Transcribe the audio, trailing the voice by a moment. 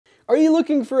Are you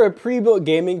looking for a pre-built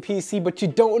gaming PC but you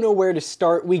don't know where to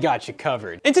start? We got you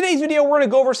covered. In today's video, we're gonna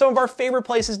go over some of our favorite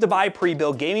places to buy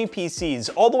pre-built gaming PCs,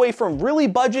 all the way from really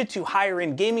budget to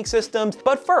higher-end gaming systems.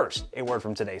 But first, a word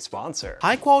from today's sponsor.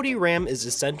 High quality RAM is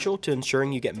essential to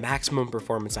ensuring you get maximum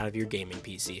performance out of your gaming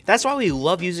PC. That's why we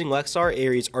love using Lexar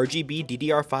Aries RGB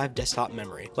DDR5 desktop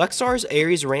memory. Lexar's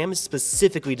Aries RAM is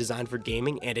specifically designed for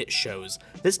gaming, and it shows.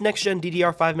 This next-gen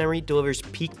DDR5 memory delivers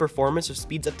peak performance with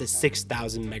speeds up to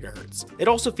 6,000 MHz. It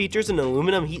also features an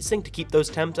aluminum heatsink to keep those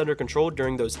temps under control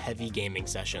during those heavy gaming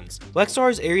sessions.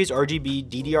 Lexar's Aries RGB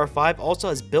DDR5 also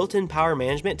has built-in power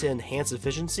management to enhance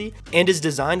efficiency and is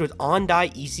designed with on-die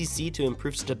ECC to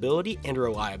improve stability and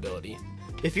reliability.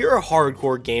 If you're a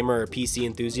hardcore gamer or PC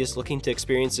enthusiast looking to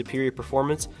experience superior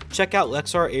performance, check out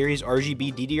Lexar Aries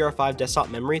RGB DDR5 desktop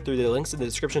memory through the links in the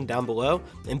description down below,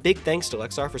 and big thanks to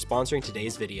Lexar for sponsoring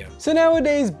today's video. So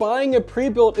nowadays, buying a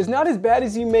pre-built is not as bad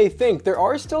as you may think. There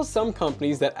are still some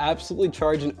companies that absolutely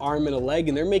charge an arm and a leg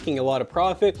and they're making a lot of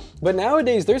profit, but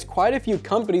nowadays there's quite a few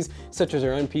companies, such as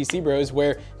our own PC Bros,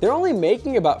 where they're only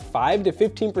making about 5 to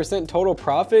 15% total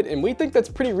profit, and we think that's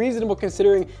pretty reasonable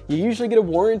considering you usually get a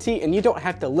warranty and you don't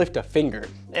have to lift a finger.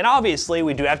 And obviously,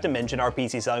 we do have to mention our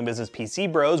PC selling business,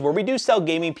 PC Bros, where we do sell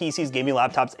gaming PCs, gaming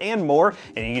laptops, and more.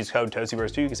 And you use code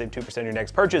TOASTYBROS2, you can save 2% on your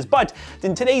next purchase. But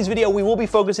in today's video, we will be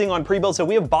focusing on pre-builds that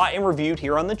we have bought and reviewed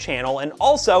here on the channel. And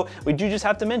also, we do just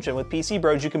have to mention, with PC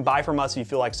Bros, you can buy from us if you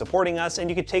feel like supporting us, and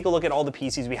you can take a look at all the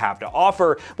PCs we have to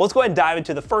offer. But let's go ahead and dive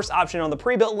into the first option on the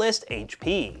pre-built list,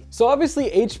 HP. So obviously,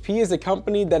 HP is a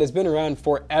company that has been around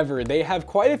forever. They have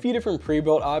quite a few different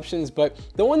pre-built options, but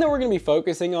the one that we're going to be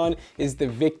focusing on is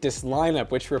the Victus lineup,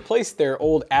 which replaced their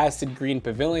old acid green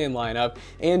Pavilion lineup.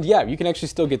 And yeah, you can actually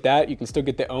still get that. You can still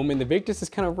get the Omen. The Victus is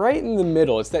kind of right in the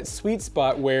middle. It's that sweet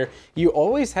spot where you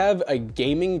always have a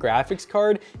gaming graphics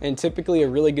card and typically a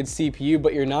really good CPU,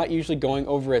 but you're not usually going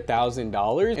over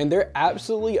 $1,000. And they're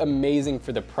absolutely amazing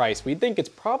for the price. We think it's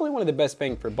probably one of the best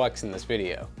bang for bucks in this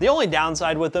video. The only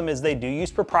downside with them is they do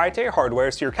use proprietary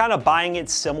hardware, so you're kind of buying it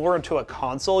similar to a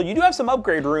console. You do have some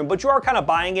upgrade room, but you are kind of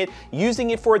buying it, using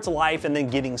it for its life, and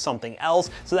then getting something else.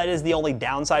 So that is the only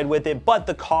downside with it, but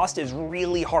the cost is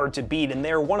really hard to beat, and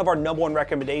they're one of our #1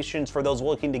 recommendations for those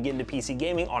looking to get into PC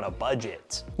gaming on a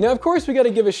budget. Now, of course, we got to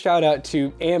give a shout out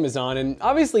to Amazon, and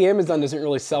obviously Amazon doesn't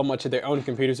really sell much of their own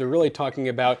computers. We're really talking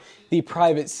about the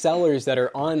private sellers that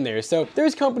are on there. So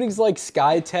there's companies like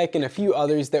Skytech and a few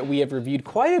others that we have reviewed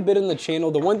quite a bit on the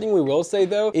channel. The one thing we will say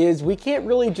though is we can't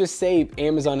really just say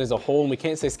Amazon as a whole, and we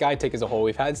can't say Skytech as a whole.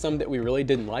 We've had some that we really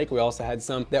didn't like. We also had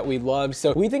some that we loved.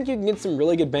 So we think you can get some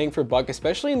really good bang for buck,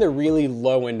 especially in the really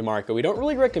low end market. We don't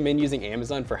really recommend using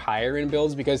Amazon for higher end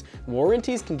builds because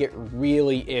warranties can get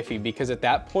really iffy, because at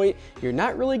that point, you're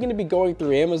not really going to be going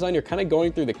through Amazon, you're kind of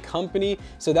going through the company.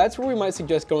 So that's where we might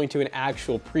suggest going to an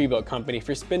actual pre-built company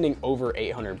for spending over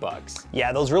 800 bucks.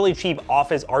 Yeah, those really cheap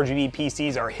office RGB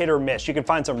PCs are hit or miss. You can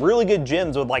find some really good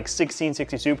gems with like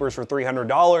 1660 Supers for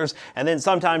 $300, and then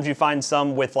sometimes you find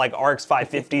some with like RX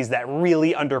 550s that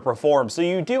really underperform. So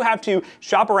you do have to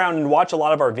shop around and watch a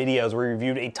lot of our videos where we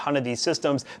reviewed a ton of these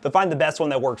systems to find the best one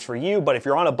that works for you. But if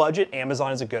you're on a budget,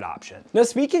 Amazon is a good option. Now,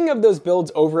 speaking of those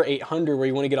builds over 800 where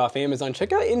you want to get off Amazon,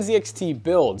 check out NZXT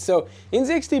Build. So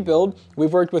NZXT Build,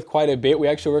 we've worked with quite a bit. We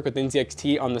actually work with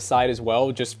NZXT on the side as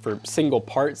well, just for single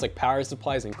parts like power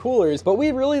supplies and coolers. But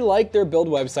we really like their build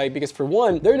website because, for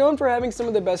one, they're known for having some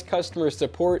of the best customer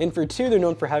support, and for two, they're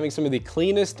known for having some of the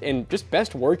cleanest and just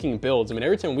best working builds. I mean,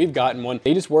 every time we've gotten one,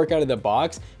 they just work out of the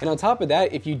box. And on top of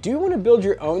that, if you do want to build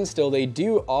your own still, they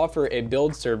do offer a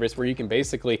build service where you can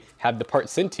basically have the part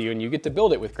sent to you and you get to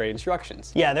build it with great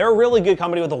instructions. Yeah, they're a really good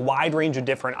company with a wide range of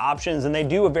different options, and they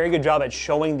do a very good job at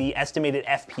showing the estimated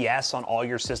FPS on all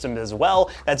your systems as well.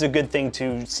 That's a good thing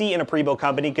to see in a pre-built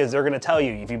company, because they're going to tell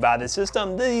you, if you buy this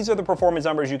system, these are the performance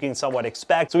numbers you can somewhat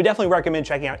expect. So we definitely recommend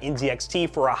checking out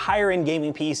NZXT for a higher end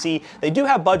gaming PC. They do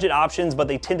have budget options, but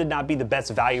they tend to not be the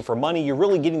best value for money. You're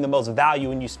really getting the most value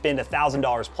when you spend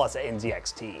 $1,000 plus at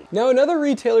NZXT. Now, another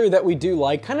retailer that we do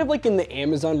like, kind of like in the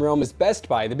Amazon realm, is Best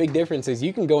Buy. The big difference is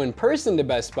you can go in person to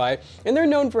Best Buy, and they're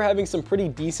known for having some pretty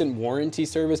decent warranty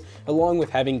service, along with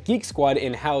having Geek Squad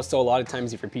in-house. So a lot of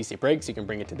times if your PC breaks, you can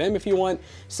bring it to them if you want.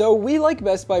 So we like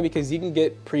Best Buy because you can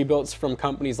get pre-builts from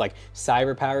companies like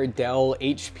CyberPower, Dell,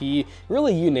 HP,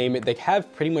 really you name it. They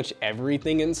have pretty much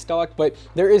everything in stock, but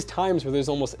there is times where there's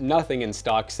almost nothing in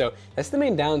stock. So that's the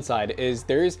main downside, is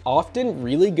there's often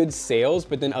really really good sales,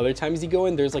 but then other times you go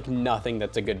in, there's like nothing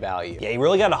that's a good value. Yeah, you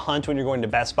really gotta hunt when you're going to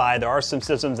Best Buy. There are some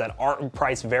systems that aren't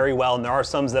priced very well, and there are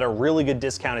some that are really good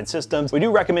discounted systems. We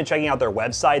do recommend checking out their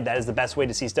website. That is the best way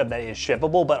to see stuff that is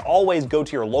shippable, but always go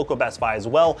to your local Best Buy as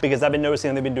well, because I've been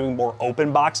noticing they've been doing more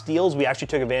open box deals. We actually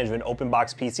took advantage of an open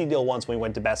box PC deal once when we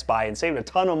went to Best Buy and saved a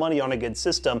ton of money on a good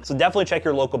system. So definitely check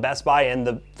your local Best Buy, and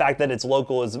the fact that it's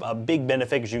local is a big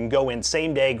benefit because you can go in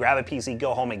same day, grab a PC,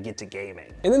 go home, and get to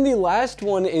gaming. And then the last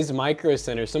one is Micro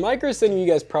Center. So Micro Center, you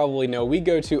guys probably know, we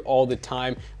go to all the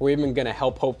time. We're even gonna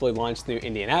help hopefully launch the new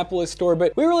Indianapolis store,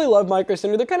 but we really love Micro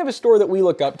Center. They're kind of a store that we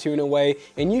look up to in a way,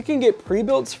 and you can get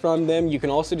pre-builts from them. You can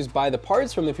also just buy the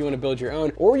parts from them if you want to build your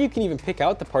own, or you can even pick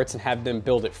out the parts and have them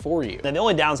build it for you. Now, the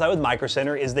only downside with Micro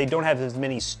Center is they don't have as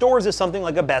many stores as something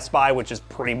like a Best Buy, which is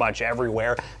pretty much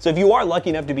everywhere. So if you are lucky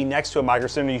enough to be next to a Micro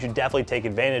Center, you should definitely take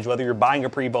advantage, whether you're buying a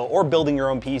pre-built or building your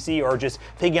own PC or just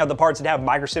picking out the parts and have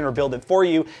Micro Center build it for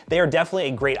you. They are definitely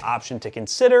a great option to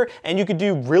consider, and you could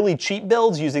do really cheap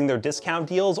builds using their discount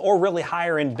deals or really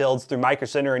higher end builds through Micro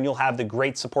Center, and you'll have the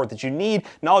great support that you need,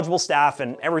 knowledgeable staff,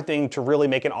 and everything to really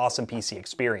make an awesome PC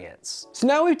experience. So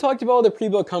now we've talked about all the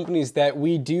pre-built companies that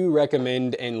we do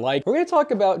recommend and like. We're gonna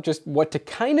talk about just what to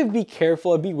kind of be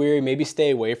careful of, be wary, maybe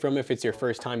stay away from if it's your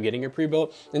first time getting a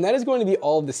pre-built, and that is going to be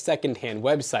all of the secondhand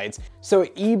websites. So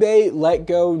eBay,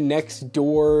 Letgo,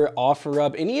 Nextdoor,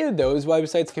 OfferUp, any of those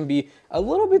websites can be a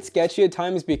little bit sketchy at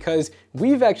times because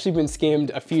we've actually been scammed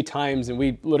a few times, and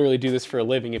we literally do this for a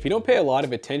living. If you don't pay a lot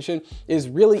of attention, it's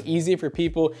really easy for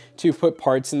people to put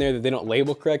parts in there that they don't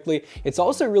label correctly. It's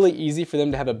also really easy for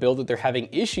them to have a build that they're having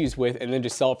issues with and then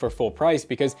just sell it for full price,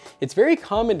 because it's very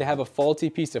common to have a faulty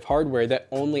piece of hardware that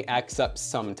only acts up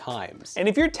sometimes. And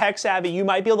if you're tech savvy, you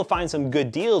might be able to find some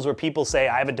good deals where people say,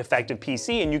 I have a defective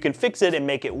PC, and you can fix it and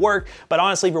make it work. But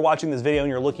honestly, if you're watching this video and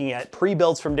you're looking at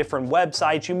pre-builds from different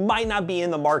websites, you might not be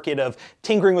in the market of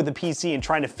tinkering with the PC and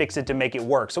trying to fix it to make it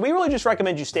work. So we really just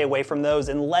recommend you stay away from those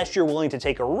unless you're willing to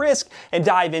take a risk and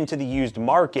dive into the used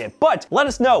market. But let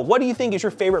us know, what do you think is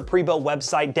your favorite pre-built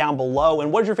website down below,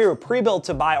 and what is your favorite pre-built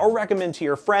to buy or recommend to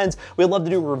your friends? We'd love to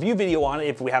do a review video on it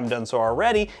if we haven't done so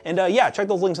already. And yeah, check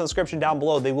those links in the description down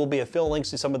below. They will be affiliate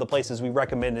links to some of the places we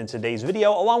recommend in today's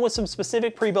video, along with some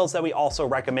specific pre-builds that we also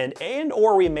recommend and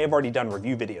or we may have already done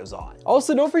review videos on.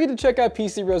 Also, don't forget to check out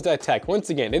PCBros.tech. Once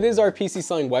again, it is our PC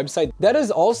selling website. That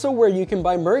is also where you can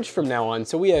buy merch from now on.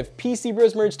 So we have PC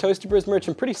Bros merch, Toasty Bros merch,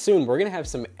 and pretty soon we're gonna have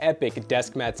some epic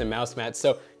desk mats and mouse mats.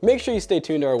 So make sure you stay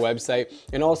tuned to our website.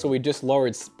 And also, we just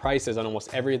lowered prices on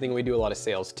almost everything. We do a lot of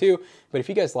sales too. But if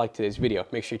you guys liked today's video,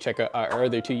 make sure you check out our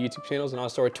other 2 YouTube channels and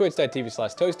also our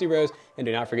twitch.tv/ToastyBros. And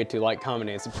do not forget to like, comment,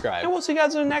 and subscribe. And we'll see you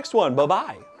guys in the next one.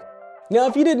 Bye-bye. Now,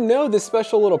 if you didn't know, this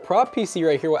special little prop PC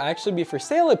right here will actually be for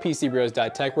sale at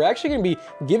PCBros.tech. We're actually gonna be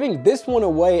giving this one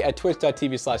away at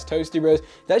twitch.tv/ToastyBros.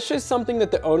 That's just something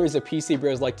that the owners of PC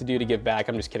Bros like to do to give back.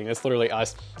 I'm just kidding, that's literally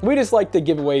us. We just like to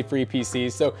give away free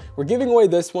PCs. So we're giving away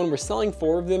this one. We're selling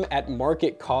 4 of them at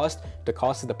market cost, the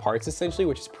cost of the parts essentially,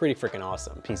 which is pretty freaking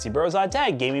awesome.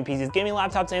 PCBros.tech, gaming PCs, gaming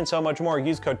laptops, and so much more.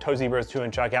 Use code ToastyBros2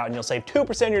 and checkout, and you'll save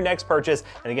 2% on your next purchase.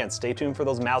 And again, stay tuned for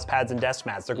those mouse pads and desk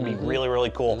mats. They're gonna be really, really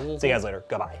cool. See you guys later.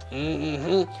 Goodbye.